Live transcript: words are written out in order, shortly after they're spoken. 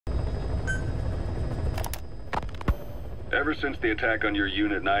Ever since the attack on your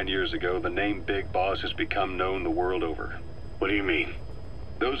unit 9 years ago, the name Big Boss has become known the world over. What do you mean?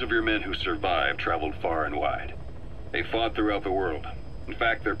 Those of your men who survived traveled far and wide. They fought throughout the world. In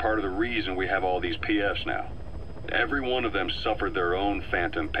fact, they're part of the reason we have all these PFs now. Every one of them suffered their own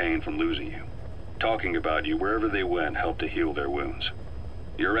phantom pain from losing you. Talking about you wherever they went helped to heal their wounds.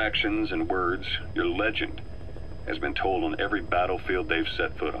 Your actions and words, your legend, has been told on every battlefield they've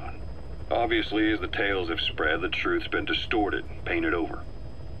set foot on. Obviously, as the tales have spread, the truth's been distorted, painted over.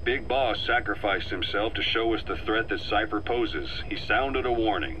 Big Boss sacrificed himself to show us the threat that Cypher poses. He sounded a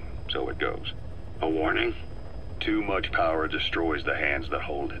warning, so it goes. A warning? Too much power destroys the hands that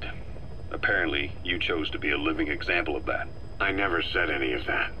hold it. Apparently, you chose to be a living example of that. I never said any of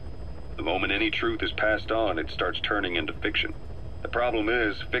that. The moment any truth is passed on, it starts turning into fiction. The problem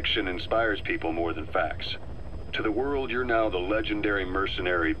is, fiction inspires people more than facts. To the world, you're now the legendary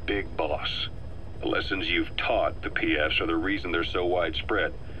mercenary Big Boss. The lessons you've taught the PFs are the reason they're so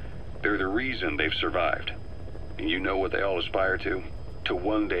widespread. They're the reason they've survived. And you know what they all aspire to? To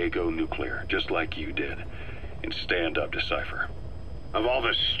one day go nuclear, just like you did, and stand up to Cypher. Of all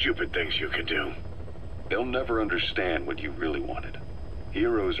the stupid things you could do. They'll never understand what you really wanted.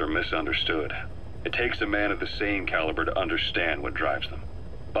 Heroes are misunderstood. It takes a man of the same caliber to understand what drives them.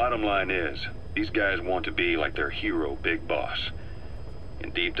 Bottom line is, these guys want to be like their hero, Big Boss.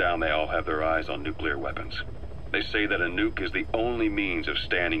 And deep down, they all have their eyes on nuclear weapons. They say that a nuke is the only means of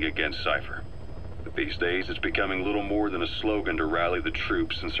standing against Cypher. But these days, it's becoming little more than a slogan to rally the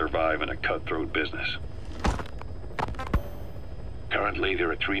troops and survive in a cutthroat business. Currently, there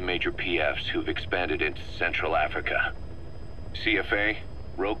are 3 major PFs who've expanded into Central Africa. CFA,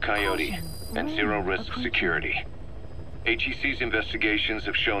 Rogue Coyote, and Zero Risk Security. HEC's investigations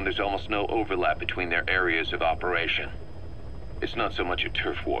have shown there's almost no overlap between their areas of operation. It's not so much a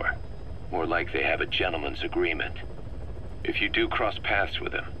turf war, more like they have a gentleman's agreement. If you do cross paths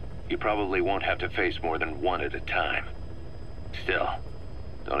with them, you probably won't have to face more than one at a time. Still,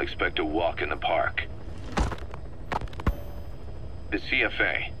 don't expect a walk in the park. The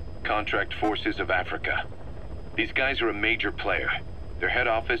CFA, Contract Forces of Africa. These guys are a major player. Their head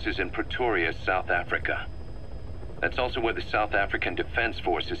office is in Pretoria, South Africa. That's also where the South African Defense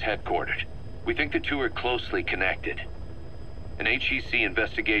Force is headquartered. We think the two are closely connected. An HEC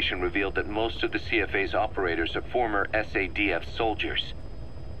investigation revealed that most of the CFA's operators are former SADF soldiers.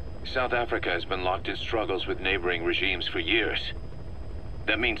 South Africa has been locked in struggles with neighboring regimes for years.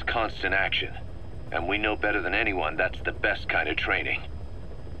 That means constant action. And we know better than anyone that's the best kind of training.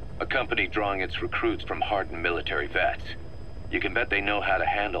 A company drawing its recruits from hardened military vets. You can bet they know how to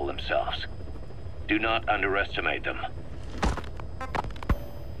handle themselves. Do not underestimate them.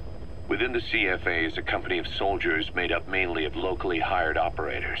 Within the CFA is a company of soldiers made up mainly of locally hired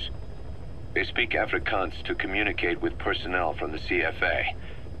operators. They speak Afrikaans to communicate with personnel from the CFA.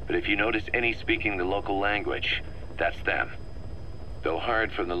 But if you notice any speaking the local language, that's them. Though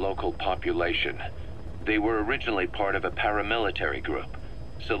hired from the local population, they were originally part of a paramilitary group,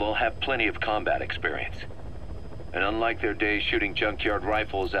 so they'll have plenty of combat experience. And unlike their days shooting junkyard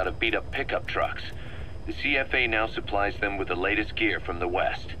rifles out of beat-up pickup trucks, the CFA now supplies them with the latest gear from the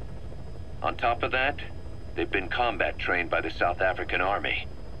West. On top of that, they've been combat trained by the South African Army.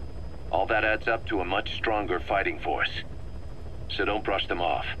 All that adds up to a much stronger fighting force. So don't brush them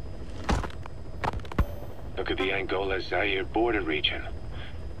off. Look at the Angola-Zaire border region.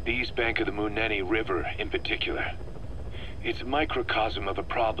 The east bank of the Munene River in particular. It's a microcosm of a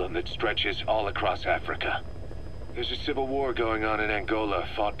problem that stretches all across Africa. There's a civil war going on in Angola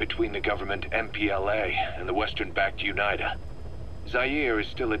fought between the government MPLA and the Western-backed UNITA. Zaire is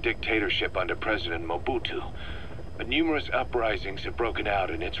still a dictatorship under President Mobutu, but numerous uprisings have broken out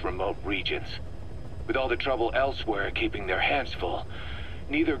in its remote regions. With all the trouble elsewhere keeping their hands full,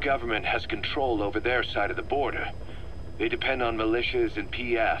 neither government has control over their side of the border. They depend on militias and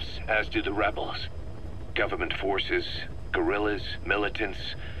PFs, as do the rebels. Government forces, guerrillas, militants,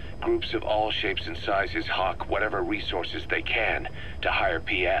 groups of all shapes and sizes hawk whatever resources they can to hire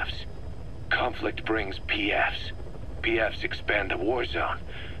PFs. Conflict brings PFs. PFs expand the war zone,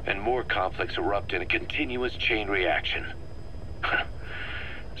 and more conflicts erupt in a continuous chain reaction.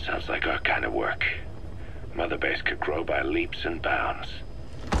 Sounds like our kind of work. Mother Base could grow by leaps and bounds.